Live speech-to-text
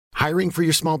Hiring for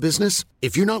your small business?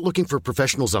 If you're not looking for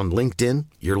professionals on LinkedIn,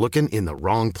 you're looking in the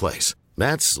wrong place.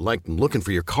 That's like looking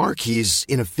for your car keys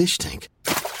in a fish tank.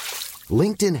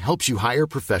 LinkedIn helps you hire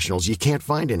professionals you can't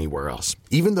find anywhere else,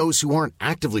 even those who aren't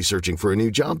actively searching for a new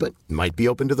job but might be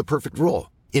open to the perfect role.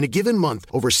 In a given month,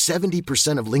 over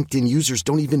 70% of LinkedIn users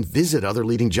don't even visit other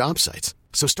leading job sites.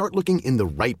 So start looking in the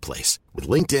right place. With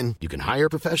LinkedIn, you can hire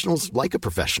professionals like a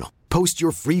professional. Post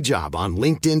your free job on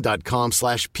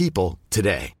linkedin.com/people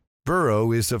today.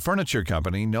 Burrow is a furniture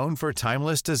company known for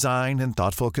timeless design and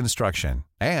thoughtful construction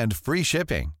and free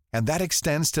shipping, and that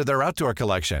extends to their outdoor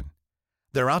collection.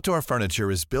 Their outdoor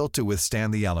furniture is built to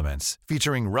withstand the elements,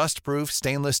 featuring rust-proof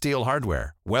stainless steel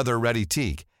hardware, weather-ready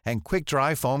teak, and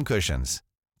quick-dry foam cushions.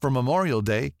 For Memorial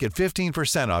Day, get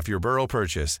 15% off your Burrow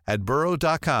purchase at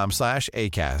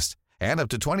burrow.com/ACAST and up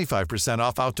to 25%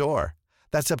 off outdoor.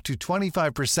 That's up to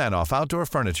 25% off outdoor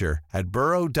furniture at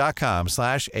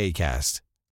burrow.com/ACAST.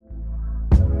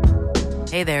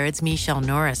 Hey there, it's Michelle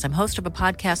Norris. I'm host of a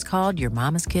podcast called Your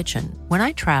Mama's Kitchen. When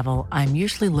I travel, I'm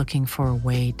usually looking for a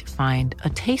way to find a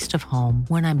taste of home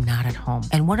when I'm not at home.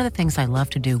 And one of the things I love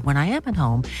to do when I am at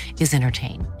home is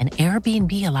entertain. And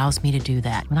Airbnb allows me to do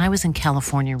that. When I was in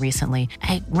California recently,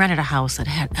 I rented a house that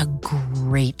had a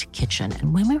great kitchen.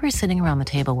 And when we were sitting around the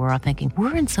table, we were all thinking,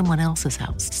 we're in someone else's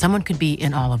house. Someone could be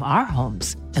in all of our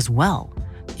homes as well.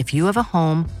 If you have a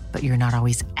home, but you're not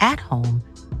always at home,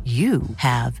 you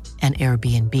have an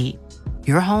Airbnb.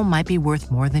 Your home might be worth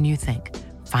more than you think.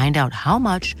 Find out how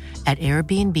much at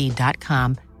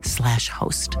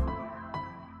airbnb.com/host.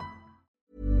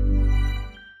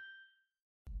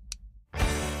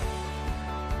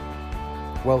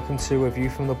 Welcome to A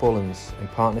View from the Bullens in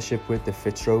partnership with the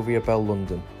Fitzrovia Bell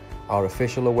London, our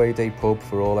official away day pub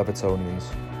for all Evertonians.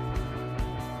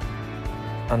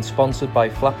 And sponsored by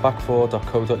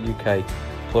flatback4.co.uk,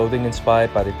 clothing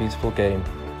inspired by the beautiful game,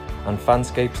 and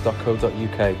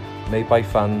fanscapes.co.uk, made by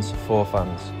fans for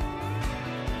fans.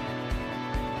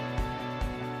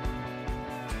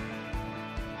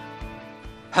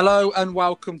 Hello and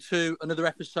welcome to another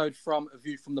episode from A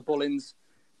View from the Bullens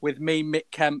with me, Mick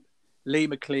Kemp, Lee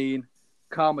McLean,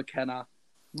 Carl McKenna,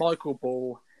 Michael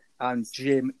Ball and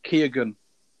Jim Keoghan.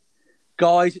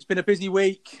 Guys, it's been a busy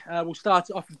week. We'll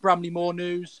start it off with Bramley Moore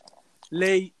news.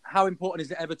 Lee, how important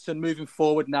is it Everton moving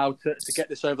forward now to get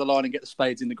this over the line and get the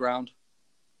spades in the ground?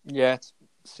 Yeah, it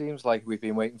seems like we've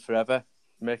been waiting forever,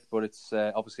 Mick, but it's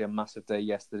obviously a massive day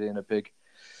yesterday and a big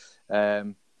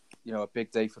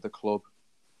day for the club.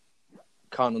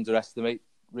 Can't underestimate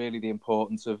really the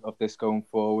importance of this going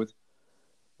forward.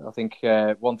 I think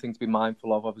one thing to be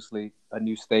mindful of, obviously, a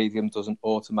new stadium doesn't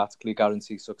automatically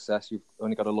guarantee success. You've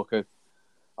only got to look at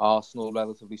Arsenal,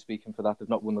 relatively speaking, for that. They've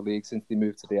not won the league since they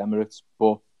moved to the Emirates.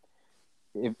 But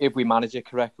if we manage it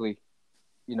correctly,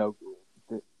 there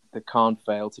can't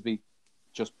fail to be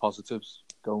just positives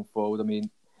going forward. I mean,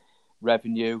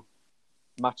 revenue,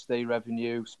 match day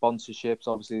revenue, sponsorships.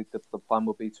 Obviously, the plan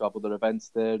will be to have other events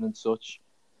there and such.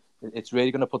 It's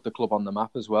really going to put the club on the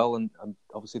map as well. And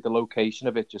obviously, the location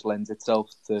of it just lends itself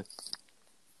to,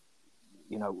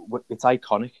 it's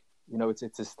iconic.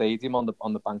 It's a stadium on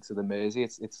the banks of the Mersey.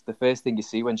 It's the first thing you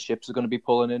see when ships are going to be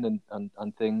pulling in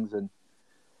and things, and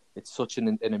it's such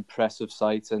an impressive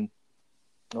sight. And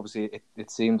obviously,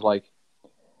 it seemed like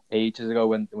ages ago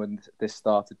when this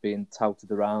started being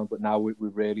touted around, but now we're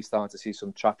really starting to see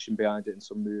some traction behind it and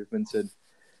some movement. And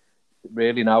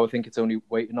really now I think it's only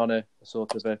waiting on a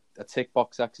sort of a tick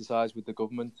box exercise with the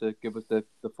government to give us the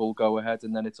full go ahead,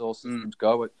 and then it's all systems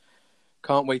go.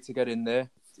 Can't wait to get in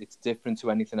there. It's different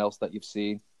to anything else that you've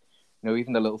seen.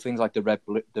 Even the little things like the red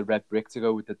brick to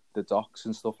go with the docks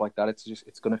and stuff like that.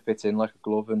 It's going to fit in like a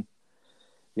glove, and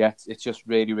yeah, it's just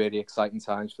really, really exciting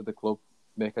times for the club,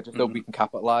 Mick. I just hope we can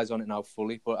capitalise on it now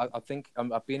fully. But I think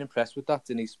I've been impressed with that,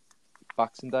 Denise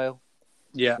Baxendale.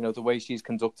 Yeah, the way she's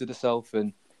conducted herself,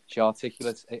 and she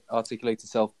articulates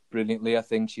herself brilliantly. I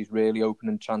think she's really open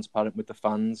and transparent with the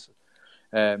fans.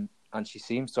 And she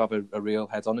seems to have a real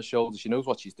head on her shoulders. She knows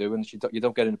what she's doing. You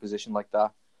don't get in a position like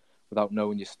that without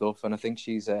knowing your stuff. And I think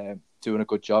she's doing a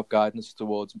good job guiding us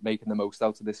towards making the most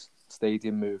out of this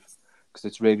stadium move, because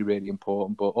it's really, really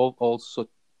important. But also,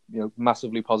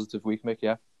 massively positive week, Mick,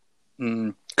 yeah.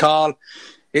 Carl,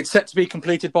 it's set to be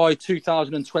completed by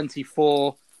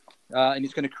 2024, and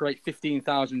it's going to create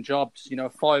 15,000 jobs, a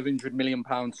 £500 million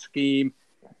scheme.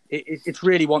 It's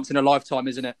really once in a lifetime,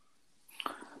 isn't it?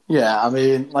 Yeah, I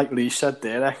mean, like Lee said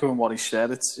there, echoing what he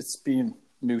said, it's been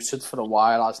mooted for a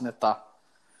while, hasn't it? That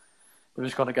we're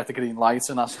just going to get the green light,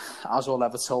 and as all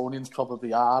Evertonians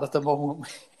probably are at the moment,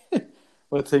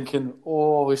 we're thinking,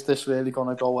 is this really going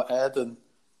to go ahead? And,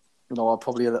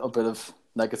 probably a little bit of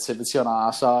negativity on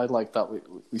our side, like that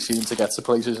we seem to get to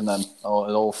places and then it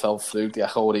all fell through. The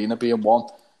Echo Arena being one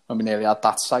when we nearly had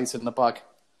that site in the bag.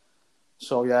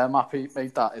 So yeah, I'm happy,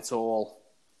 mate, that it's all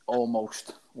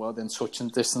almost within touching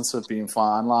distance of being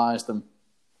finalised, and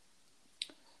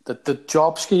the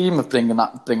job scheme of bringing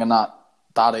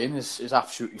that in is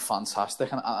absolutely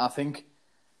fantastic. And I think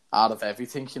out of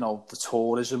everything, you know, the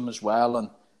tourism as well, and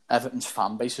Everton's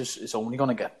fan base is only going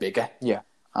to get bigger. Yeah.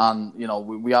 And, you know,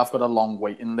 we have got a long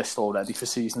waiting list already for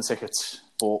season tickets,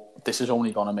 but this is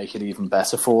only going to make it even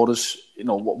better for us. You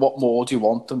know, what more do you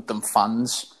want than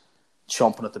fans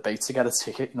chomping at the bait to get a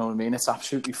ticket? You know what I mean? It's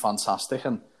absolutely fantastic,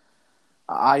 and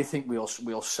I think we'll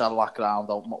sell that ground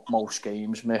out most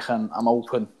games, Mick, and I'm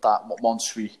hoping that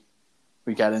once we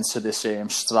get into this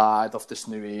stride of this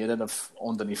new era of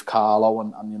underneath Carlo,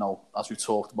 and you know, as we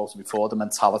talked about before, the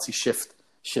mentality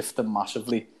shifting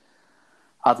massively.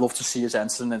 I'd love to see us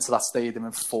entering into that stadium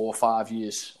in 4 or 5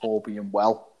 years, all being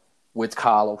well, with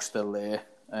Carlo still there,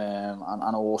 and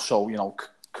also, you know,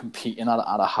 competing at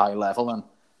a high level. And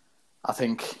I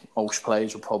think most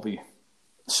players will probably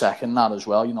second that as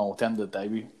well. You know, at the end of the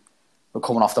day, we're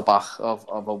coming off the back of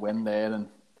a win there, and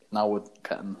now we're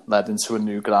getting led into a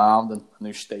new ground and a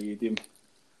new stadium.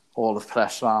 All the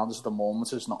press around us at the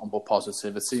moment is nothing but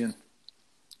positivity, and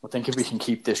I think if we can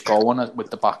keep this going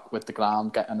with the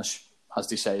ground getting as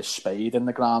they say, a spade in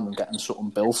the ground and getting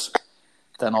something built,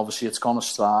 then obviously it's going to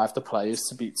strive the players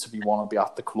to want to be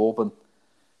at the club. And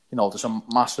you know, there's a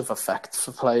massive effect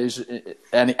for players.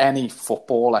 Any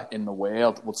footballer in the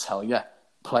world will tell you,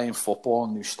 playing football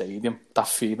in a new stadium, that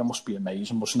feeling must be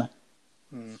amazing, mustn't it?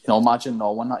 You know, imagine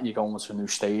knowing that you're going to a new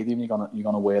stadium, you're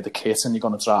gonna wear the kit, and you're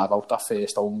gonna drive out that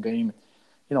first home game.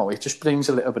 You know, it just brings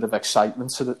a little bit of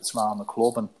excitement to around the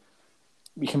club, and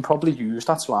we can probably use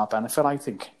that to our benefit, I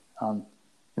think. And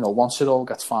you know, once it all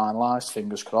gets finalised,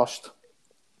 fingers crossed,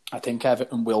 I think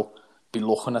Everton will be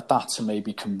looking at that to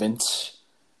maybe convince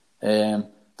the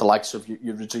likes of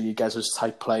your Rodriguez's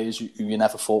type players who you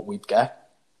never thought we'd get,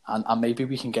 and maybe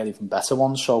we can get even better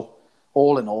ones. So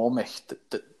all in all, Mick,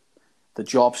 the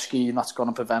job scheme that's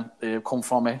going to come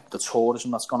from it, the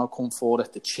tourism that's going to come for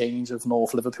it, the change of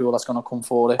North Liverpool that's going to come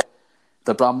for it,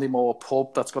 the Bramley Moore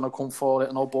pub that's going to come for it.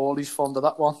 I know Bawley's fond of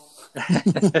that one.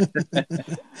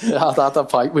 I had a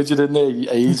pint with you, didn't he,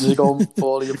 ages ago.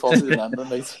 Bawley, you probably remember,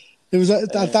 mate. It was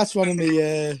that's one of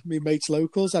my mates'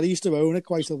 locals. I used to own it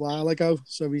quite a while ago,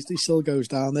 so he still goes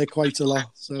down there quite a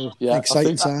lot. So yeah,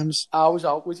 exciting times. I was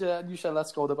out with you, and you said,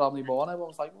 let's go to Bramley Moore. And I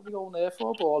was like, what are we going there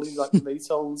for, Bawley? Like, my mate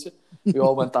owns it. We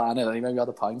all went down there anyway, we had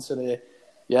a pint. So,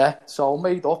 yeah, so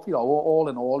made up, you know, all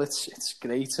in all, it's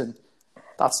great. And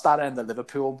that's that end of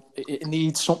Liverpool. It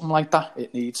needs something like that.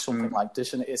 It needs something like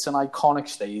this. And it's an iconic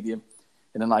stadium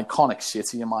in an iconic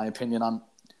city, in my opinion. And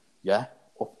yeah,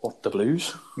 up the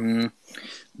Blues.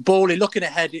 Bawley, looking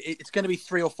ahead, it's going to be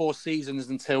 3 or 4 seasons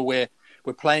until we're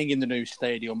playing in the new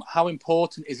stadium. How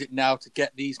important is it now to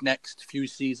get these next few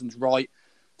seasons right,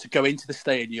 to go into the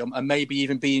stadium and maybe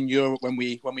even be in Europe when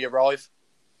we arrive?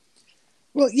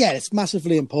 Well, yeah, it's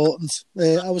massively important.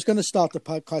 I was going to start the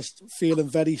podcast feeling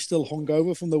very still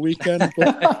hungover from the weekend,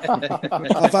 but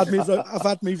I've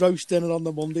had me roast dinner on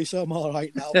the Monday, so I'm all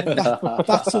right now.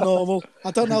 Back to normal.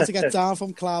 I don't know how to get down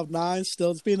from cloud 9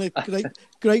 still. It's been a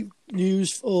great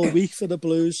news all week for the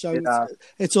Blues, so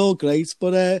it's all great.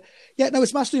 But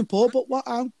it's massively important. But what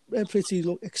I'm pretty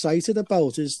excited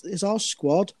about is our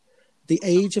squad, the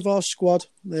age of our squad.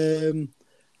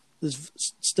 There's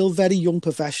still very young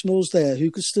professionals there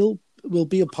who will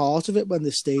be a part of it when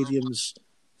the stadium's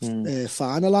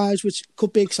finalised, which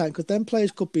could be exciting because then players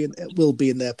will be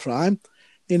in their prime.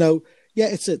 You know, yeah,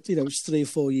 it's 3 or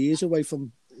 4 years away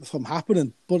from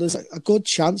happening, but there's a good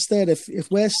chance there if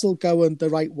we're still going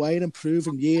the right way and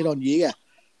improving year on year.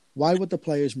 Why would the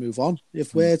players move on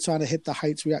if we're trying to hit the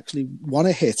heights we actually want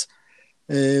to hit?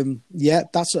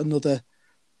 That's another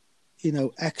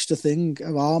extra thing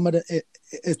of armour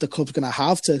if the club's going to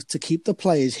have to keep the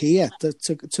players here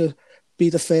to be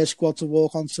the first squad to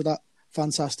walk onto that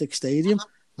fantastic stadium.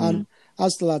 And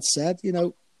as the lad said,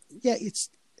 it's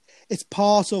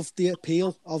part of the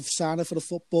appeal of signing for the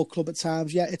football club at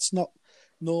times. Yeah, it's not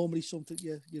normally something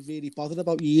you're really bothered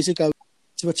about. Years ago,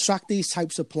 to attract these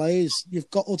types of players,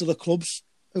 you've got other clubs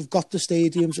who've got the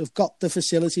stadiums, who've got the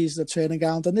facilities, the training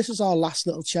ground, and this is our last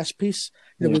little chess piece.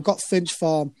 We've got Finch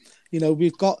Farm.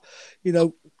 We've got,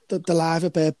 the live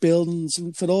about buildings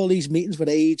and for all these meetings with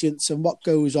agents and what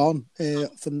goes on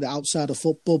from the outside of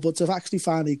football, but to actually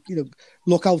finally,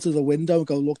 look out of the window and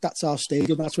go, look, that's our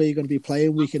stadium. That's where you're going to be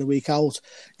playing week in and week out.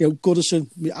 Goodison,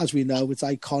 as we know, it's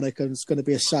iconic and it's going to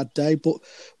be a sad day, but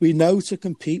we know to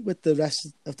compete with the rest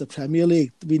of the Premier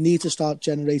League, we need to start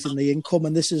generating the income,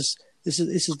 and this is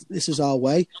our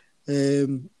way.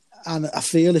 And I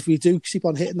feel if we do keep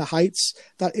on hitting the heights,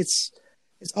 that it's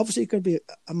obviously going to be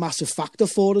a massive factor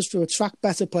for us to attract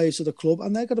better players to the club,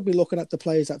 and they're going to be looking at the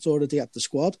players that's already at the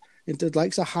squad, the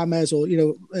likes of James or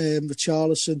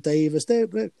Richarlison, Davis. They're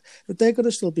going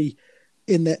to still be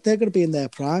in there. They're going to be in their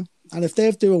prime, and if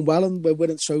they're doing well and we're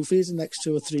winning trophies in the next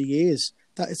 2 or 3 years,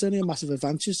 that it's only a massive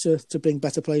advantage to bring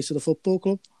better players to the football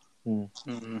club.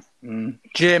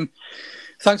 Jim,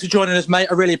 thanks for joining us, mate.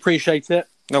 I really appreciate it.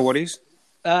 No worries.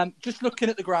 Just looking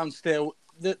at the ground still.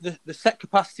 The set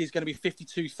capacity is going to be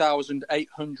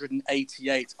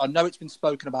 52,888. I know it's been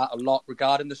spoken about a lot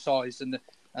regarding the size and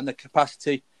the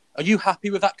capacity. Are you happy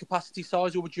with that capacity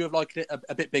size, or would you have liked it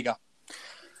a bit bigger?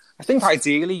 I think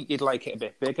ideally you'd like it a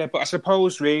bit bigger, but I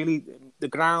suppose really the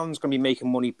ground's going to be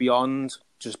making money beyond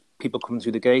just people coming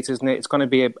through the gate, isn't it? It's going to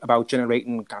be about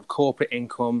generating kind of corporate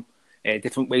income,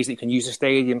 different ways that you can use the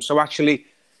stadium. So actually,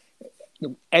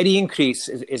 any increase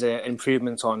is an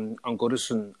improvement on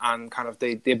Goodison, and kind of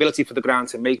the ability for the ground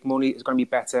to make money is going to be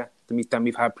better than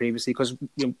we've had previously. Because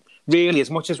really, as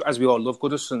much as we all love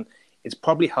Goodison, it's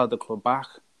probably held the club back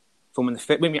from when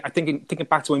I think thinking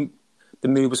back to when the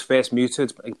move was first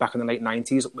mooted back in the late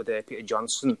 90s with Peter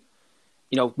Johnson.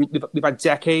 We've had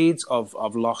decades of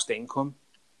lost income,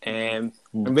 and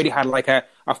really had like a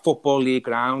football league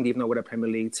ground, even though we're a Premier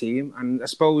League team. And I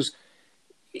suppose,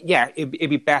 yeah, it'd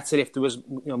be better if there was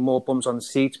more bums on the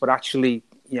seats, but actually,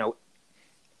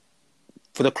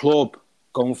 for the club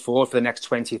going forward for the next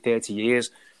 20, 30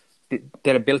 years,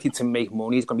 their ability to make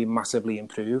money is going to be massively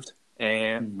improved.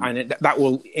 And that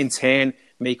will, in turn,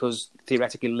 make us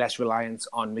theoretically less reliant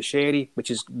on Machete, which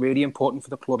is really important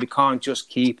for the club. We can't just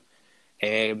keep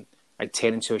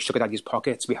turning to sugar daddy's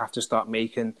pockets. We have to start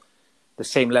making the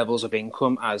same levels of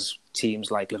income as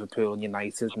teams like Liverpool and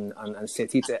United and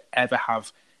City to ever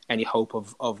have any hope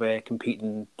of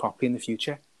competing properly in the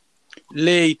future.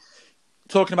 Lee,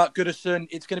 talking about Goodison,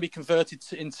 it's going to be converted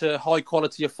into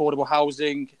high-quality, affordable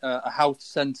housing, a health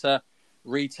centre,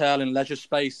 retail and leisure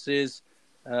spaces,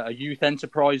 a youth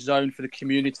enterprise zone for the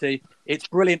community. It's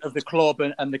brilliant of the club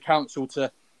and the council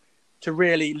to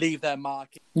really leave their mark.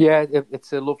 Yeah,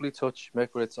 it's a lovely touch, Mick,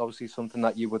 but it's obviously something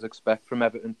that you would expect from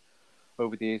Everton.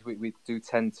 Over the years, we do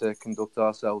tend to conduct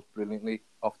ourselves brilliantly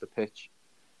off the pitch,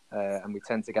 and we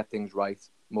tend to get things right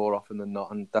more often than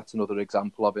not, and that's another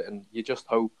example of it. And you just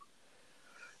hope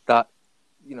that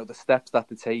the steps that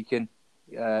they're taking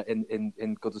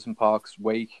in Goodison Park's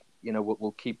wake,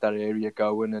 will keep that area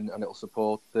going, and it'll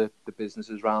support the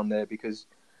businesses around there, because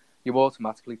you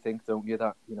automatically think, don't you,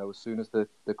 that as soon as the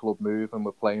club move and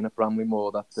we're playing at Bramley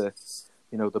Moore, that the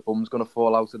bum's going to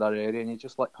fall out of that area, and you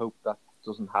just hope that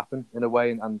doesn't happen in a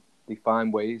way, and they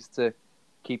find ways to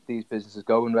keep these businesses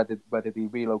going, whether they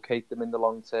relocate them in the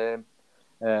long term.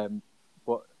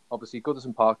 But obviously,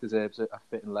 Goodison Park deserves a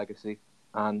fitting legacy,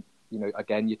 and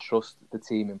again, you trust the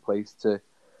team in place to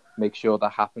make sure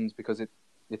that happens, because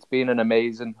it's been an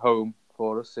amazing home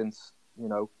for us since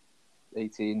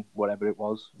 18 whatever it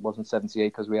wasn't 78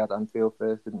 because we had Anfield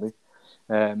first, didn't we?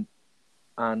 And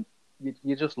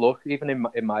you just look, even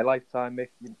in my lifetime, Mick,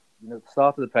 the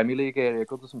start of the Premier League area,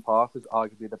 Goodison Park is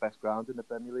arguably the best ground in the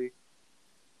Premier League,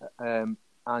 and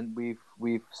we've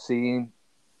seen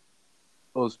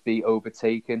us be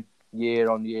overtaken year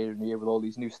on year and year with all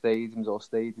these new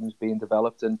stadiums being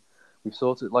developed, and we've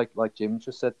sort of like Jim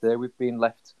just said there, we've been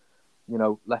left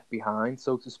behind,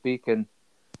 so to speak. And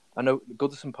I know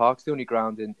Goodison Park's the only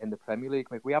ground in the Premier League.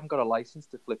 We haven't got a license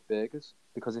to flip burgers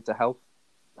because it's a health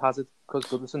hazard, because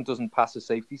Goodison doesn't pass a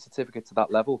safety certificate to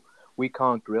that level. We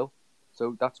can't grill,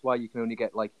 so that's why you can only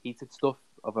get heated stuff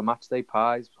of a match day,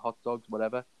 pies, hot dogs,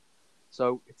 whatever.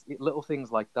 So it's little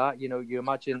things like that. You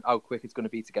imagine how quick it's going to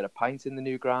be to get a pint in the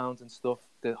new ground and stuff.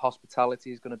 The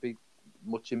hospitality is going to be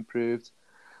much improved.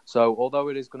 So although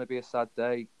it is going to be a sad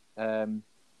day,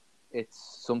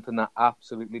 it's something that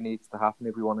absolutely needs to happen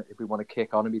if we want to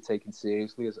kick on and be taken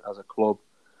seriously as a club.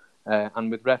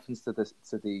 And with reference to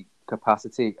the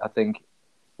capacity, I think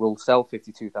we'll sell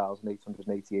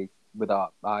 52,888 with our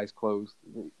eyes closed.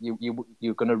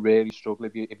 You're going to really struggle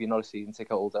if you're not a season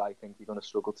ticket holder. I think you're going to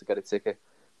struggle to get a ticket,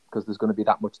 because there's going to be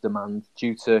that much demand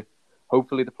due to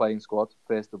hopefully the playing squad,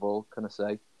 first of all, can I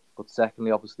say, but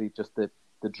secondly, obviously, just the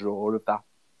draw of that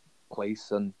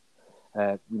place and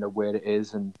where it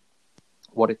is, and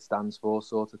what it stands for,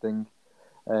 sort of thing.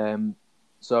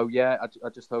 So yeah, I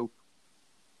just hope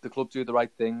the club do the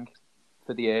right thing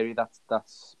for the area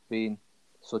that's been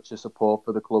such a support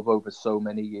for the club over so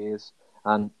many years,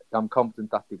 and I'm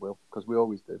confident that they will, because we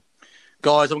always do.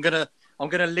 Guys, I'm gonna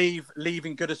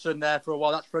leaving Goodison there for a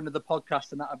while. That's for another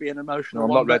podcast, and that'll be an emotional I'm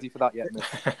one. not ready for that yet,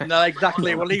 mate. No,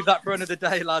 exactly. We'll leave that for another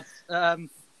day, lads.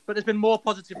 But there's been more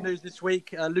positive news this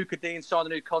week. Luca Digne signed a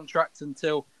new contract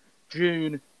until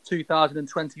June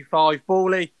 2025.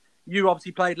 Bawley, you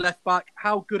obviously played left back.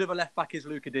 How good of a left back is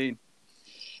Luca Digne?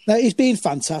 Now, he's been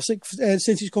fantastic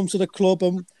since he's come to the club.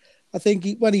 I think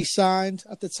when he signed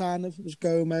at the time, it was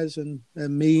Gomez and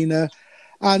Mina.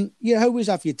 And you always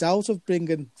have your doubt of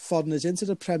bringing foreigners into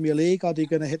the Premier League. Are they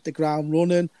going to hit the ground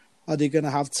running? Are they going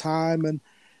to have time? And,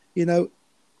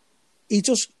 he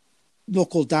just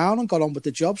knuckled down and got on with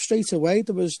the job straight away.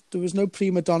 There was no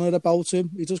prima donna about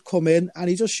him. He just come in and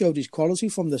he just showed his quality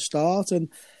from the start. And,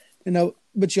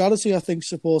 majority, I think,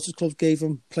 supporters club gave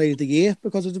him Player of the Year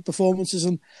because of the performances.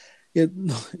 And you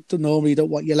normally don't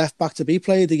want your left back to be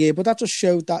Player of the Year, but that just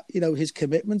showed that his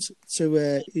commitment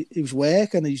to his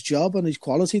work and his job and his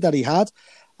quality that he had,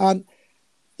 and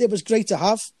it was great to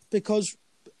have, because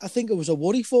I think it was a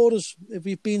worry for us if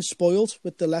we've been spoiled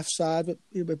with the left side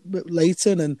with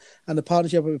Leighton and the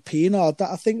partnership with Pienaar.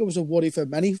 That I think it was a worry for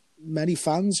many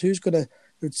fans. Who's going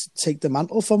to take the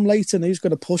mantle from Leighton? Who's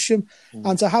going to push him?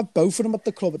 And to have both of them at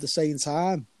the club at the same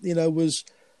time,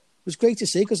 was great to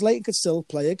see, because Leighton could still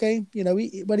play a game.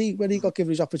 When he got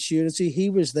given his opportunity,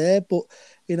 he was there. But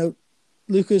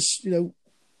Lucas,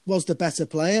 was the better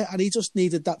player, and he just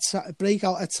needed that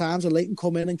breakout at times. And Leighton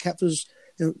come in and kept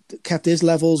his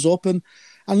levels up, and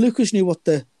Lucas knew what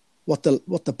the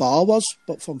bar was.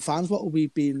 But from fans, what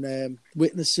we've been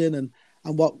witnessing, and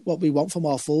what we want from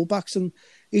our fullbacks, and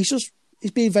he's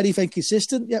been very, very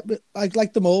consistent. Yeah, but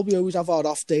like them all, we always have our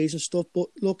off days and stuff. But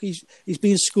look, he's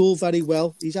been schooled very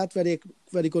well. He's had very,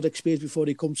 very good experience before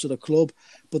he comes to the club.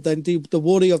 But then the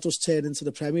worry of just turning into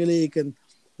the Premier League, and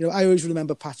I always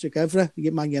remember Patrick Evra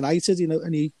at Man United.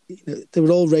 And they were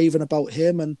all raving about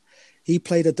him, and he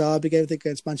played a derby game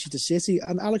against Manchester City,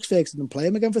 and Alex Ferguson didn't play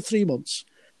him again for 3 months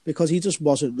because he just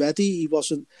wasn't ready. He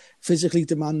wasn't physically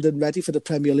demanding, ready for the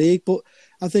Premier League. But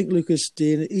I think Lucas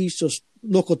Digne, he's just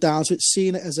knuckled down to it,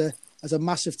 seeing it as a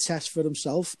massive test for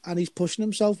himself, and he's pushing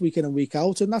himself week in and week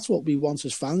out. And that's what we want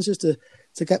as fans, is to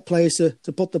get players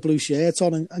to put the blue shirt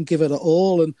on and give it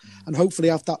all, and hopefully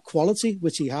have that quality,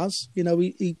 which he has.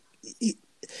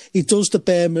 He does the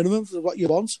bare minimum for what you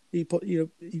want.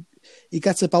 He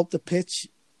gets about the pitch,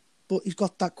 but he's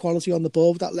got that quality on the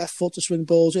ball with that left foot to swing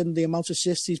balls in. The amount of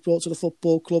assists he's brought to the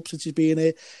football club since he's been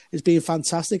here has been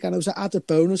fantastic. And it was an added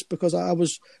bonus, because I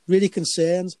was really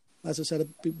concerned, as I said,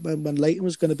 when Leighton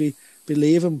was going to be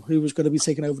leaving, who was going to be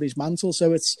taking over his mantle.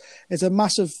 So it's a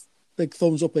massive big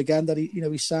thumbs up again that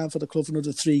he signed for the club for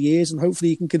another 3 years, and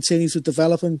hopefully he can continue to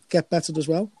develop and get better as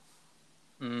well.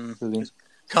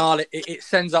 Carl, it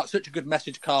sends out such a good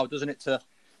message, Carl, doesn't it, to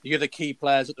the other key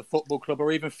players at the football club,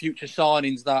 or even future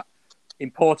signings, that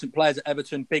important players at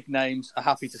Everton, big names, are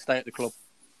happy to stay at the club.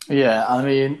 Yeah, I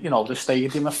mean, the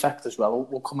stadium effect as well.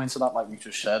 We'll come into that, like we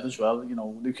just said as well.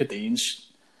 Luca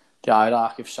Digne's, the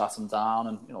hierarchy have sat him down,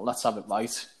 and let's have it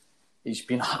right. He's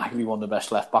been arguably one of the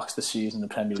best left backs this season in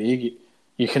the Premier League.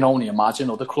 You can only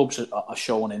imagine other clubs are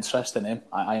showing interest in him.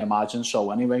 I imagine so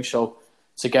anyway. So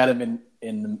to get him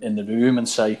in the room and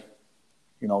say,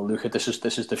 Luca, this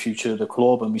is the future of the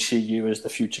club, and we see you as the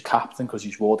future captain, because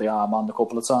he's wore the armband a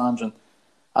couple of times, and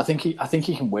I think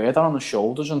he can wear that on his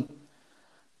shoulders, and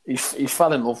he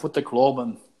fell in love with the club,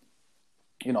 and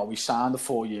he signed a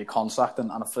 4-year contract,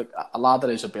 and I think a lad of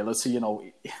his ability,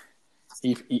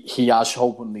 he has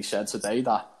openly said today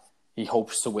that he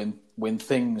hopes to win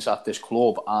things at this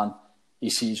club, and he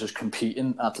sees us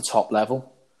competing at the top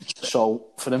level. So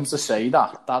for him to say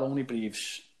that only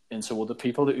breathes into other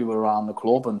people who were around the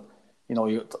club, and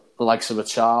the likes of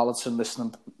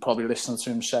Richarlison probably listening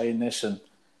to him saying this, and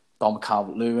Dom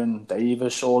Calvert-Lewin,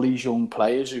 Davis, all these young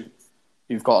players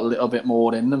who've got a little bit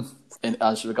more in them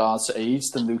as regards to age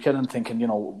than Luca, and thinking,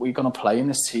 we're going to play in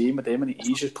this team with him, and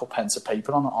he's just put pen to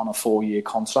paper on a 4-year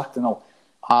contract.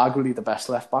 Arguably the best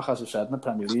left back, as I said, in the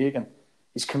Premier League, and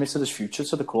he's committed his future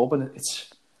to the club, and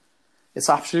it's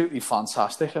absolutely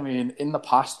fantastic. I mean, in the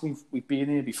past we've been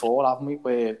here before, haven't we,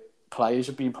 where players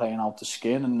have been playing out the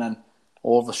skin, and then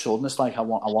all of a sudden it's like I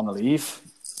want to leave.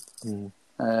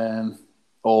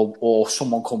 Or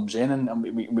someone comes in and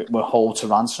we're held to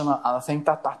ransom. And I think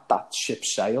that ship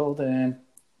sailed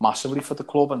massively for the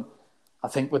club. And I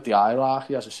think with the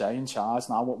hierarchy, as I say, in charge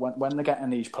now, when they're getting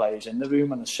these players in the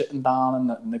room and they're sitting down and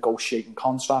they're negotiating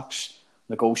contracts,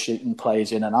 negotiating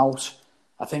players in and out.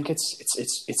 I think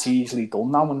it's easily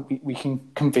done now, and we can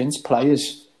convince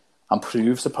players and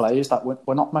prove to players that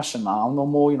we're not messing around no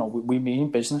more. You know, we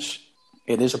mean business.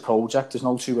 It is a project. There's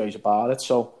no two ways about it.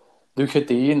 So Luca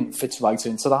Digne fits right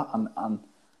into that, and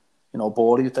you know,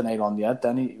 Borey hit the nail on the head.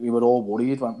 Then we were all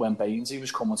worried when Bainesy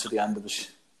was coming to the end of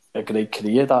a great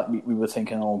career, that we were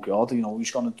thinking, oh God, you know,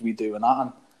 he's going to be doing that.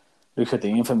 And Luca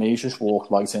Digne, for me, just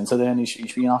walked right into there, and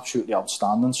he's been absolutely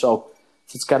outstanding. So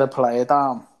to get a player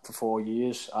down for 4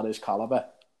 years at his calibre,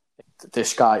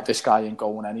 this guy ain't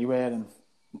going anywhere, and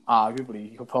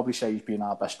arguably you could probably say he's been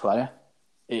our best player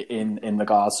in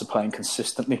regards to playing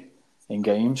consistently in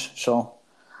games. So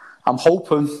I'm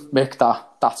hoping, Mick,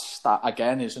 that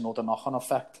again is another knock-on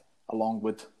effect, along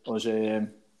with us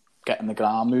getting the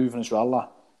ground moving as well.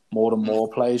 That more and more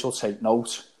players will take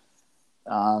note,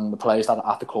 and the players that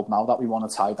are at the club now that we want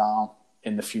to tie down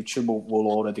in the future will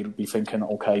already be thinking,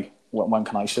 okay, when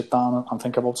can I sit down and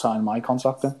think about signing my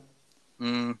contract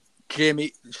in?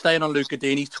 Jimmy, staying on Luca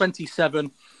Digne, he's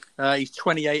 27, he's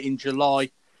 28 in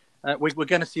July. We're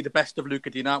going to see the best of Luca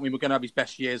Digne, aren't we? We're going to have his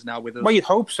best years now with us. Well, you'd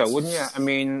hope so, wouldn't you? I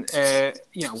mean,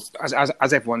 you know,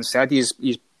 as everyone said, he's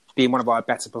been one of our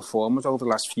better performers over the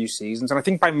last few seasons, and I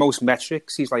think by most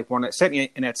metrics, he's like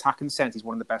certainly in an attacking sense, he's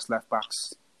one of the best left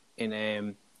backs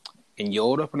in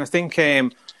Europe. And I think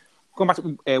going back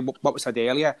to what was said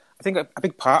earlier, I think a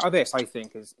big part of this, I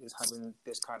think, is having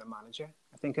this kind of manager.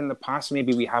 I think in the past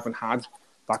maybe we haven't had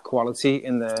that quality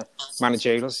in the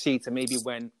managerial seat, and maybe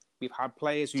when we've had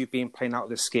players who've been playing out of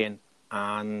the skin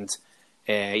and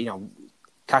you know,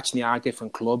 catching the eye of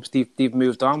different clubs, they've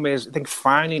moved on. Whereas I think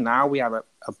finally now we have a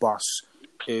boss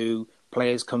who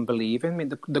players can believe in. I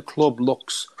mean, the club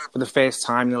looks for the first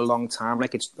time in a long time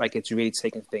like it's really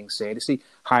taking things seriously,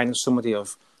 hiring somebody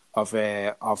of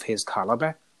his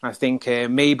calibre. I think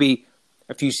maybe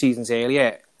a few seasons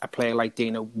earlier, a player like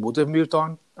Digne would have moved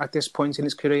on at this point in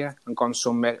his career and gone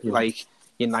somewhere like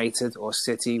United or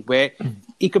City, where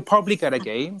he could probably get a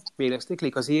game realistically,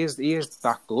 because he is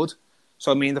that good.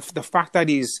 So I mean, the fact that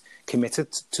he's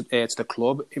committed to the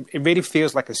club, it really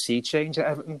feels like a sea change at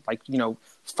Everton. Like, you know,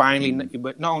 finally,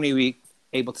 not only are we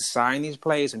able to sign these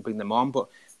players and bring them on, but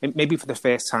maybe for the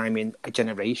first time in a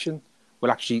generation,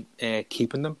 we're actually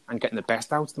keeping them and getting the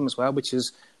best out of them as well, which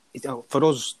is, you know, for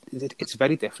us, it's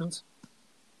very different.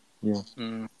 Yeah.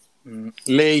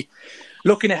 Lee,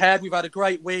 looking ahead, we've had a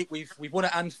great week. We've won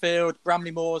at Anfield. Bramley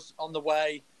Moore's on the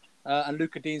way, and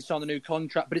Luca Digne signed a new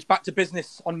contract. But it's back to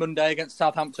business on Monday against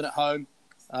Southampton at home.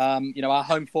 You know, our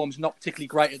home form's not particularly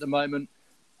great at the moment,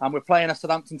 and we're playing a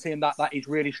Southampton team that is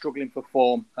really struggling for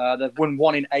form. They've won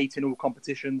 1 in 8 in all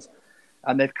competitions,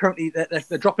 and they're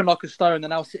dropping like a stone. They're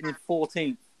now sitting in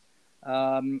 14th.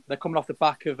 They're coming off the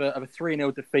back of a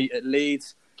 3-0 defeat at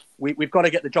Leeds. We've got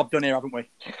to get the job done here, haven't we?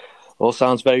 All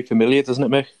sounds very familiar, doesn't it,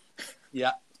 Mick?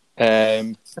 Yeah.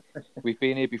 We've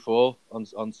been here before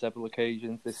on several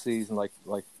occasions this season. Like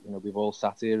you know, we've all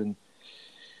sat here and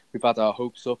we've had our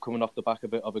hopes up coming off the back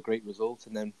of a great result,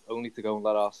 and then only to go and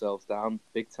let ourselves down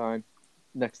big time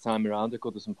next time around at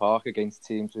Goodison Park against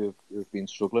teams who have been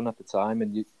struggling at the time.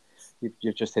 And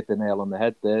you've just hit the nail on the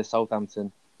head there.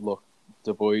 Southampton look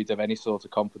devoid of any sort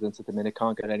of confidence at the minute.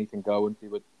 Can't get anything going. They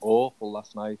were awful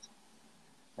last night.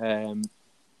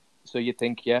 So you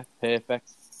think, yeah,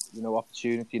 perfect, you know,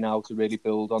 opportunity now to really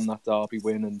build on that derby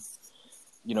win and,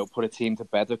 you know, put a team to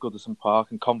bed at Goodison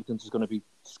Park, and confidence is going to be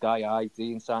sky high.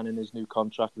 Dean signing his new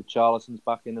contract with Charlison's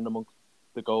back in and amongst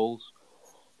the goals.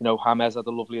 You know, James had a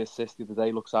lovely assist the other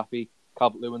day, looks happy.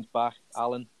 Calvert-Lewin's back.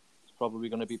 Allen is probably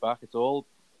going to be back. It's all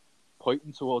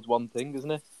pointing towards one thing,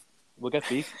 isn't it? We'll get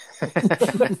beat.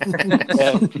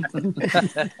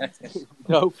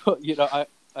 No, but, you know,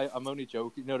 I'm only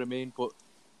joking, you know what I mean? But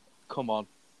come on,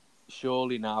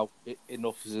 surely now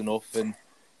enough is enough, and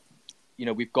you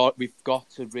know we've got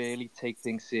to really take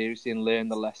things seriously and learn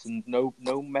the lesson. No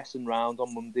messing around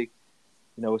on Monday,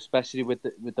 you know, especially with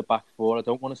the back four. I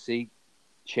don't want to see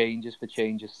changes for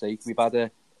change's sake. We've had a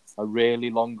really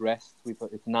long rest.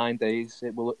 It's 9 days.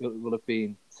 It will have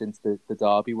been since the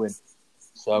derby win.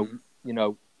 So you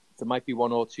know there might be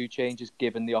 1 or 2 changes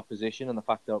given the opposition and the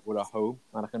fact that we're at home,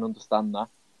 and I can understand that.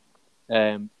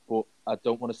 But I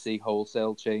don't want to see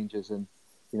wholesale changes. And,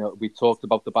 you know, we talked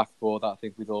about the back four that I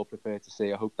think we'd all prefer to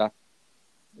see. I hope that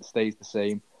stays the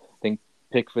same. I think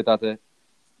Pickford had a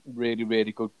really,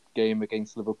 really good game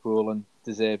against Liverpool and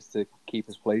deserves to keep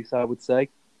his place, I would say.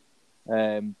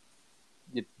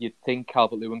 You'd think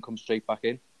Calvert-Lewin comes straight back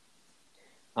in.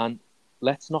 And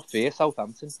let's not fear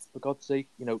Southampton, for God's sake.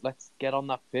 You know, let's get on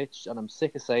that pitch. And I'm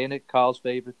sick of saying it, Carl's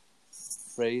favourite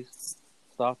phrase,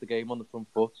 start the game on the front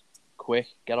foot. quick,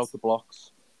 get out the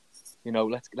blocks. You know,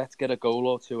 let's get a goal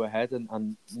or two ahead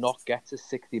and not get to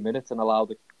 60 minutes and allow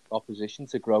the opposition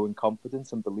to grow in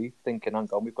confidence and belief, thinking, hang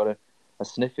on, we've got a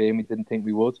sniff here and we didn't think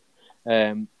we would.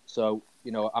 So,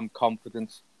 you know, I'm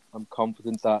confident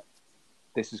that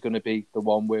this is going to be the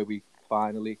one where we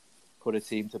finally put a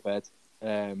team to bed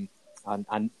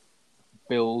and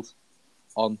build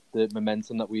on the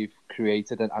momentum that we've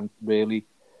created and really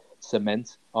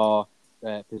cement our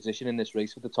position in this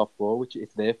race for the top four, which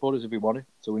it's there for us if we want it.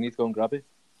 So we need to go and grab it.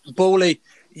 Bawley,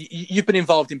 you've been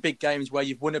involved in big games where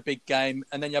you've won a big game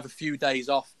and then you have a few days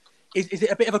off. Is it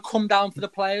a bit of a come down for the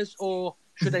players, or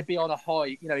should they be on a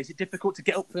high? You know, is it difficult to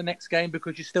get up for the next game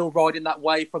because you're still riding that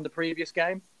wave from the previous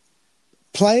game?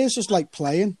 Players just like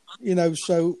playing, you know,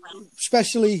 so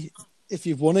especially if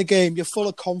you've won a game, you're full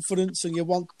of confidence and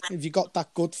if you got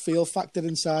that good feel factor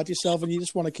inside yourself and you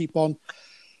just want to keep on,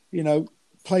 you know,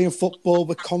 playing football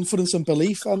with confidence and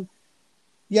belief. And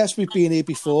yes, we've been here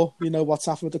before, you know, what's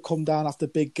happened to come down after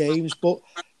big games, but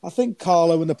I think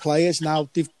Carlo and the players now,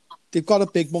 they've got a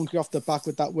big monkey off the back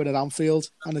with that win at Anfield,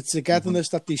 and the togetherness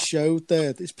that they showed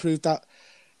there, it's proved that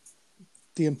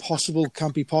the impossible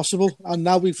can be possible. And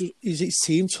now it's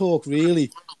team talk,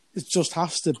 really. It just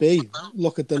has to be.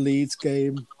 Look at the Leeds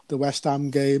game, the West Ham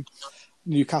game,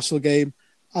 Newcastle game,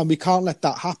 and we can't let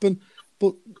that happen.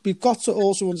 But we've got to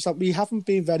also understand we haven't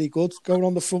been very good going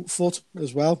on the front foot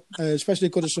as well, especially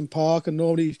Goodison Park. And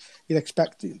normally you'd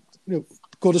expect, you know,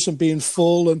 Goodison being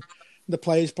full and the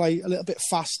players play a little bit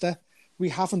faster. We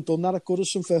haven't done that at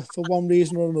Goodison for one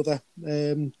reason or another.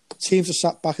 Teams have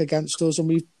sat back against us and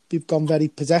we've gone very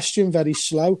pedestrian, very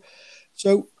slow.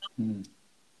 So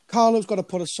Carlo's got to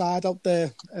put a side out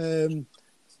there to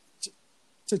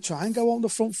try and go on the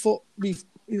front foot.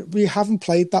 We haven't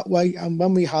played that way, and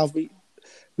when we have, we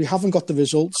haven't got the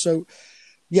results. So,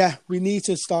 yeah, we need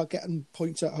to start getting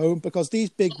points at home because these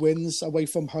big wins away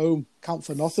from home count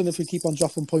for nothing if we keep on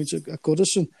dropping points at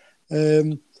Goodison.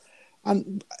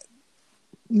 And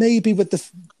maybe with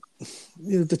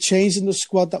the change in the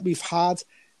squad that we've had,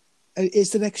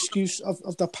 it's an excuse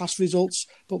of the past results.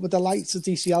 But with the likes of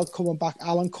DCL coming back,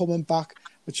 Alan coming back,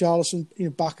 with Charlison, you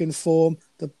know, back in form,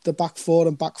 the back four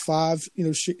and back five, you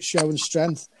know, showing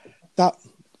strength, that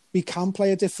we can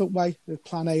play a different way,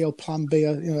 plan A or plan B,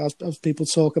 you know, as people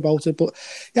talk about it. But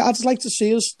yeah, I'd like to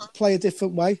see us play a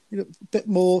different way, you know, a bit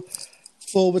more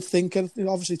forward thinking. You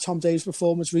know, obviously Tom Davies'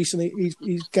 performance recently,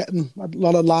 he's getting a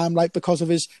lot of limelight because of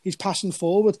his passing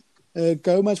forward.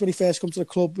 Gomez, when he first came to the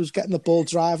club, was getting the ball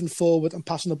driving forward and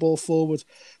passing the ball forward.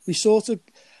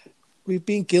 We've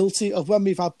been guilty of when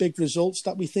we've had big results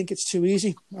that we think it's too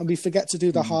easy and we forget to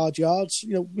do the hard yards.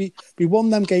 You know, we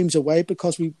won them games away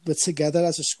because we were together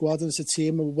as a squad and as a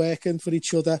team and we're working for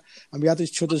each other and we had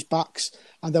each other's backs.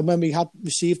 And then when we had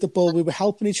received the ball, we were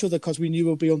helping each other because we knew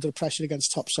we'd be under pressure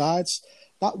against top sides.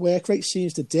 That work rate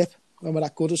seems to dip when we're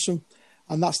at Goodison.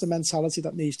 And that's the mentality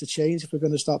that needs to change if we're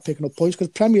going to start picking up points.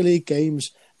 Because Premier League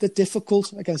games, they're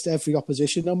difficult against every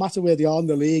opposition. No matter where they are in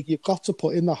the league, you've got to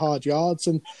put in the hard yards.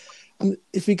 And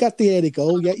if we get the early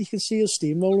goal, yeah, you can see us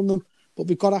steamrolling them. But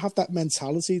we've got to have that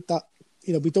mentality that,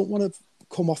 you know, we don't want to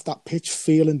come off that pitch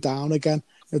feeling down again.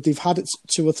 You know, they've had it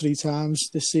 2 or 3 times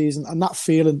this season, and that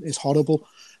feeling is horrible.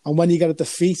 And when you get a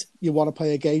defeat, you want to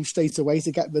play a game straight away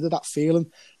to get rid of that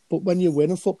feeling. But when you're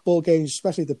winning football games,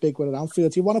 especially the big one at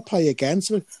Anfield, you want to play again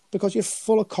because you're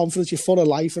full of confidence, you're full of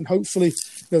life, and hopefully,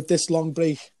 you know, this long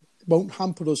break won't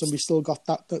hamper us, and we still got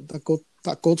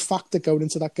that good factor going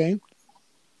into that game.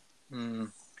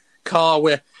 Carl,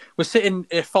 we're sitting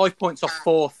 5 points off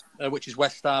fourth, which is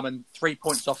West Ham, and 3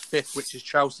 points off fifth, which is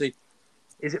Chelsea.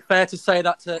 Is it fair to say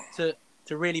that to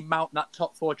really mount that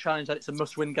top 4 challenge, that it's a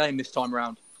must-win game this time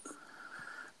around?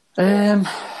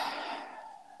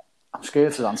 I'm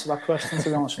scared to answer that question, to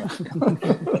be honest with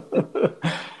you.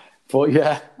 But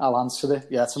yeah, I'll answer it.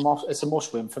 Yeah, it's a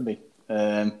must-win for me.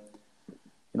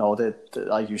 You know,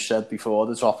 like you said before,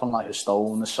 they're dropping like a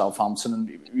stone, the Southampton,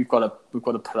 and we've got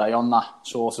to prey on that,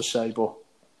 sort of say. But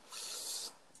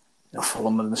you know,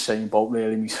 Fulham are in the same boat,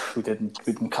 really. We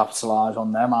didn't capitalise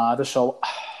on them either. So,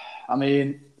 I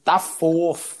mean, that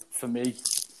fourth for me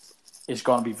is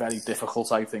going to be very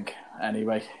difficult, I think.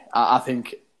 Anyway, I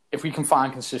think if we can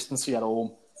find consistency at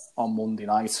home on Monday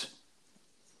night,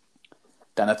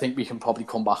 then I think we can probably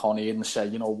come back on here and say,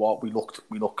 you know what, we looked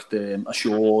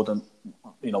assured, and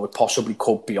you know it possibly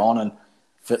could be on, and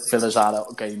Villa's had a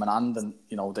game in hand, and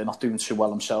you know they're not doing too well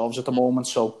themselves at the moment.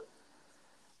 So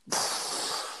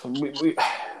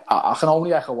I can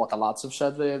only echo what the lads have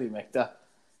said, really, Mick. That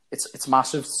it's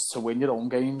massive to win your own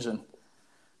games, and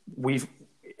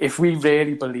if we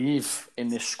really believe in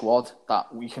this squad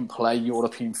that we can play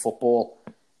European football,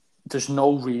 there's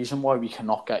no reason why we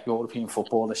cannot get European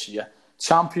football this year.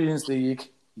 Champions League,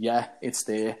 yeah, it's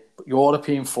there. But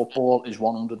European football is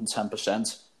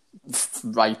 110%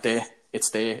 right there. It's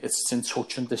there. It's in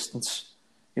touching distance.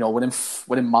 You know,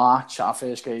 we're in March. Our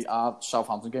first game, our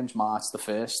Southampton game's March the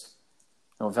 1st.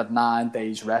 You know, we've had 9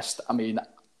 days rest. I mean,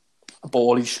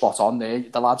 Ballie's spot on there.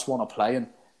 The lads want to play, and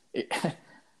it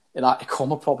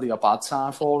come at probably a bad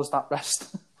time for us, that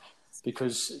rest.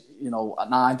 Because, you know,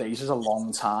 9 days is a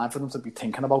long time for them to be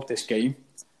thinking about this game.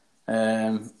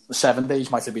 7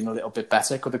 days might have been a little bit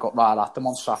better. Could have got right at them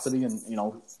on Saturday. And, you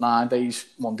know, 9 days,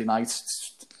 Monday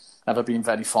nights, never been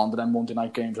very fond of them Monday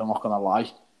night games, I'm not going to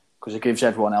lie. Because it gives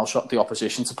everyone else the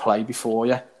opposition to play before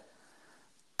you.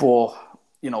 But,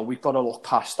 you know, we've got to look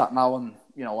past that now. And,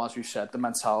 you know, as we said, the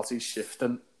mentality's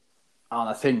shifting. And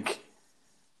I think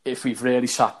if we've really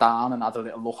sat down and had a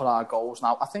little look at our goals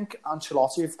now, I think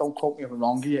Ancelotti, if don't quote me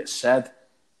wrong, he said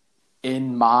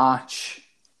in March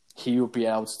he would be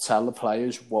able to tell the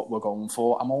players what we're going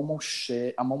for. I'm almost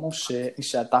certain he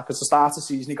said that, because at the start of the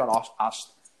season he got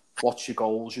asked, what's your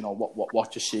goals, you know,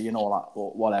 what you see and all that,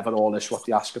 or whatever, all this, what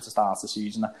they ask at the start of the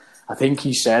season. I think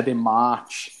he said in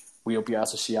March we'll be able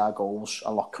to see our goals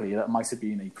a lot clearer. It might have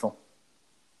been April.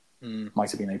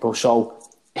 Might have been April. So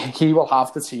he will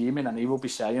have the team in and he will be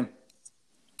saying,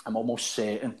 I'm almost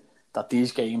certain that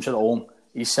these games at home,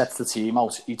 he sets the team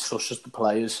out, he trusts the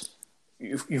players.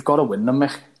 You've got to win them,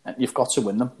 Mick. You've got to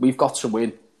win them. We've got to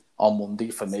win on Monday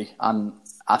for me. And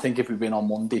I think if we win on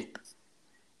Monday,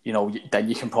 you know, then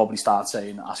you can probably start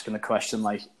asking the question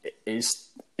like,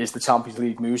 is the Champions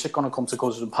League music going to come to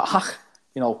Goodison Park?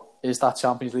 You know, is that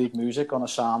Champions League music going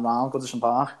to sound round Goodison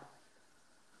Park?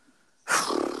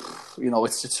 You know,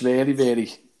 it's really,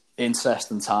 very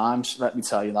interesting times. Let me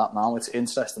tell you that now. It's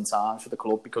interesting times for the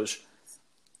club, because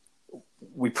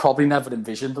we probably never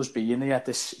envisioned us being here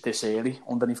this early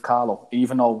underneath Carlo.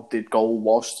 Even though the goal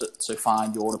was to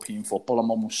find European football,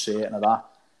 I'm almost certain of that.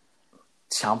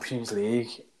 Champions League,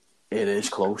 it is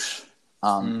close.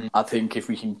 And I think if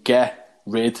we can get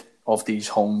rid of these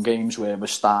home games where we're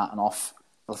starting off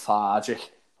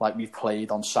lethargic, like we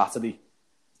played on Saturday,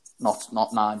 not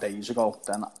 9 days ago,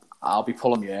 then I'll be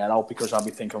pulling my hair out, because I'll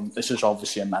be thinking this is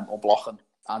obviously a mental block, and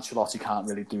Ancelotti can't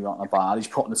really do that on the bar. He's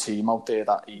putting a team out there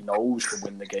that he knows can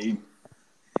win the game,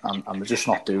 and we're just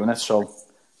not doing it. So,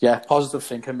 yeah, positive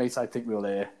thinking, mate. I think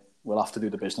we'll have to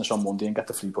do the business on Monday and get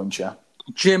the 3 points, yeah.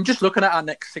 Jim, just looking at our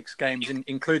next 6 games,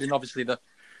 including obviously the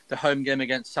home game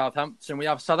against Southampton, we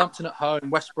have Southampton at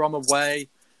home, West Brom away,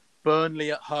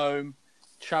 Burnley at home,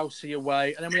 Chelsea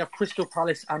away, and then we have Crystal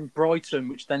Palace and Brighton,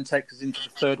 which then takes us into the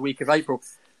 3rd week of April.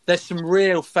 There's some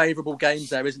real favourable games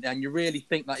there, isn't there? And you really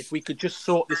think that if we could just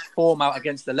sort this form out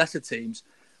against the lesser teams,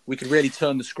 we could really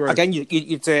turn the screw. Again,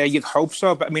 you'd hope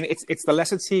so, but I mean, it's the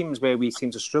lesser teams where we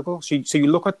seem to struggle. So you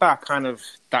look at that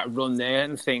run there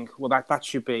and think, well, that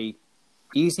should be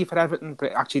easy for Everton.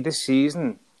 But actually, this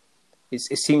season,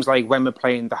 it seems like when we're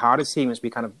playing the harder teams,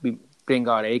 we bring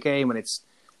our A game, and it's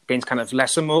against kind of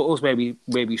lesser mortals where we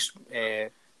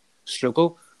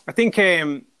struggle. I think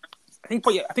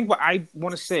what I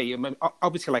want to see, I mean,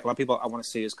 obviously, like a lot of people, I want to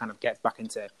see us kind of get back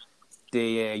into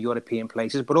the European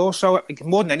places, but also, like,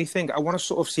 more than anything, I want to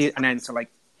sort of see an end to like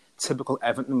typical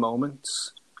Everton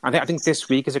moments. I think this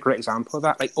week is a great example of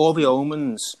that. Like, all the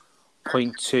omens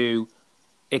point to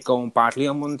it going badly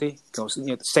on Monday.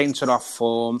 The Saints are off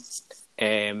form.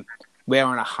 We're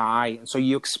on a high, and so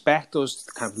you expect us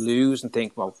to kind of lose and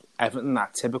think, well, Everton,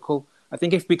 that typical. I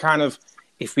think if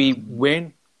we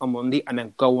win on Monday and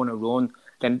then go on a run,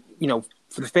 then, you know,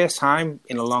 for the first time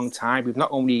in a long time, we've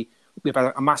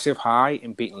had a massive high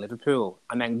in beating Liverpool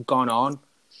and then gone on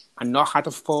and not had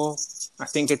a fall. I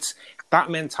think it's that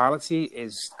mentality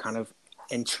is kind of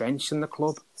entrenched in the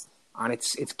club, and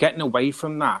it's getting away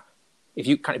from that. If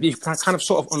you kind of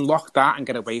sort of unlock that and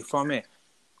get away from it,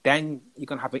 then you're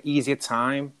going to have an easier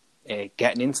time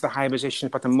getting into the higher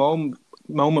positions. But the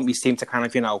moment we seem to kind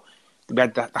of, you know, we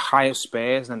had the higher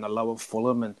Spurs and the lower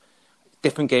Fulham, and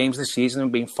different games this season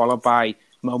have been followed by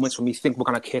moments when we think we're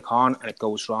going to kick on and it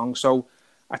goes wrong. So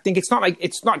I think it's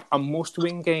not a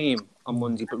must-win game on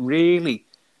Monday, but really,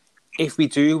 if we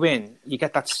do win, you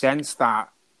get that sense that,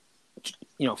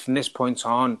 you know, from this point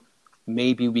on,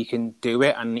 maybe we can do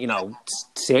it, and, you know,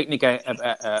 certainly get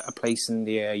a place in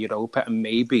the Europa, and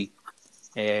maybe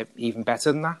even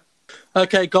better than that.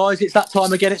 Okay, guys, it's that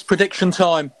time again. It's prediction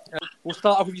time. We'll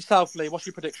start off with yourself, Lee. What's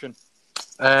your prediction?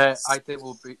 I think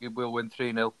we'll win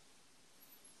 3-0.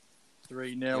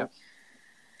 3-0. Yep.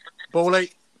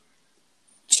 Bawley?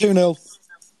 2-0.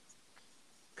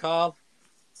 Carl?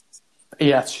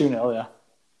 Yeah, 2-0, yeah.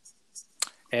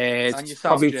 And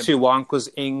yourself, Probably Jim? 2-1 because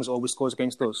Ings always scores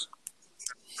against us.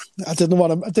 I didn't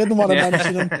want to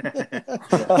mention him.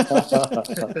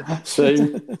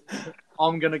 Same.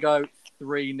 I'm going to go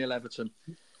 3-0 Everton.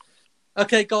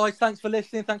 Okay, guys, thanks for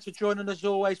listening. Thanks for joining us as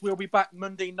always. We'll be back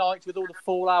Monday night with all the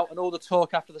fallout and all the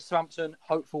talk after the Southampton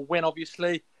hopeful win,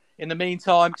 obviously. In the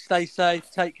meantime, stay safe,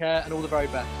 take care, and all the very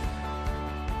best.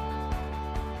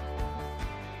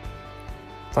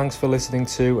 Thanks for listening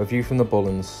to A View from the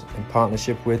Bullens in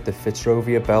partnership with the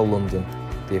Fitzrovia Bell London,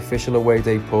 the official away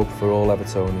day pub for all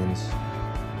Evertonians.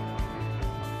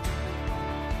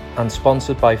 And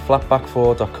sponsored by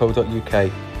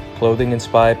flatback4.co.uk, clothing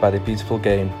inspired by the beautiful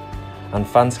game, and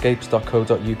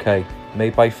fanscapes.co.uk,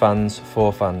 made by fans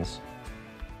for fans.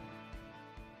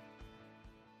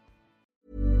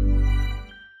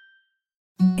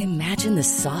 Imagine the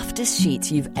softest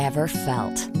sheets you've ever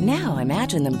felt. Now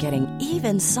imagine them getting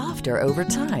even softer over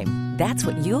time. That's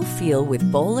what you'll feel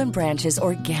with Boll & Branch's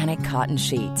organic cotton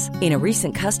sheets. In a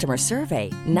recent customer survey,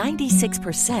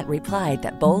 96% replied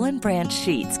that Boll & Branch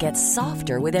sheets get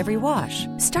softer with every wash.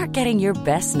 Start getting your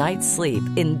best night's sleep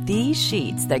in these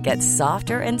sheets that get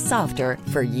softer and softer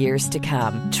for years to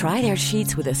come. Try their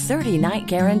sheets with a 30-night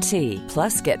guarantee.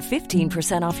 Plus, get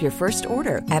 15% off your first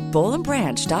order at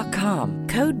bollandbranch.com.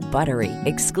 Code BUTTERY.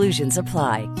 Exclusions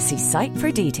apply. See site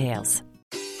for details.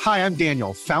 Hi, I'm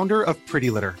Daniel, founder of Pretty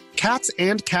Litter. Cats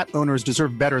and cat owners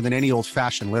deserve better than any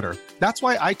old-fashioned litter. That's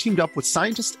why I teamed up with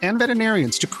scientists and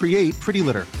veterinarians to create Pretty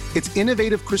Litter. Its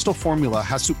innovative crystal formula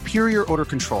has superior odor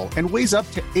control and weighs up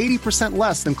to 80%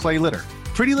 less than clay litter.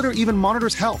 Pretty Litter even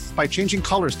monitors health by changing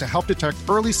colors to help detect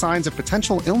early signs of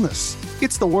potential illness.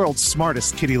 It's the world's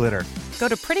smartest kitty litter. Go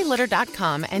to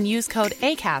prettylitter.com and use code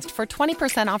ACAST for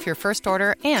 20% off your first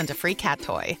order and a free cat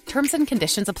toy. Terms and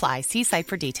conditions apply. See site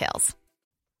for details.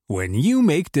 When you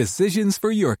make decisions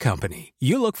for your company,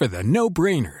 you look for the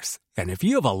no-brainers. And if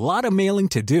you have a lot of mailing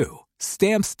to do,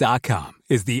 Stamps.com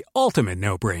is the ultimate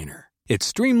no-brainer. It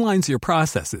streamlines your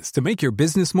processes to make your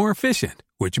business more efficient,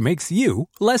 which makes you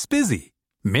less busy.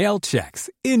 Mail checks,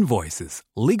 invoices,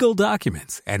 legal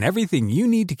documents, and everything you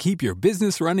need to keep your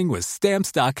business running with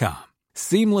Stamps.com.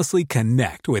 Seamlessly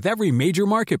connect with every major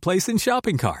marketplace and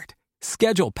shopping cart.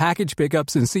 Schedule package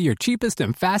pickups and see your cheapest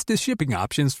and fastest shipping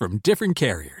options from different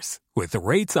carriers. With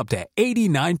rates up to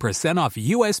 89% off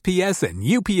USPS and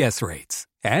UPS rates.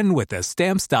 And with the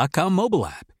Stamps.com mobile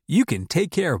app, you can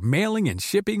take care of mailing and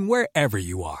shipping wherever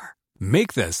you are.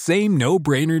 Make the same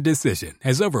no-brainer decision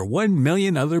as over 1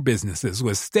 million other businesses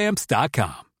with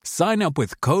Stamps.com. Sign up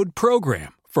with code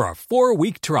PROGRAM for a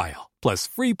 4-week trial, plus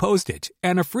free postage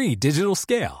and a free digital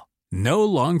scale. No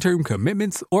long-term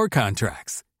commitments or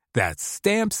contracts. That's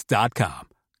Stamps.com.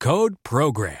 Code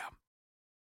PROGRAM.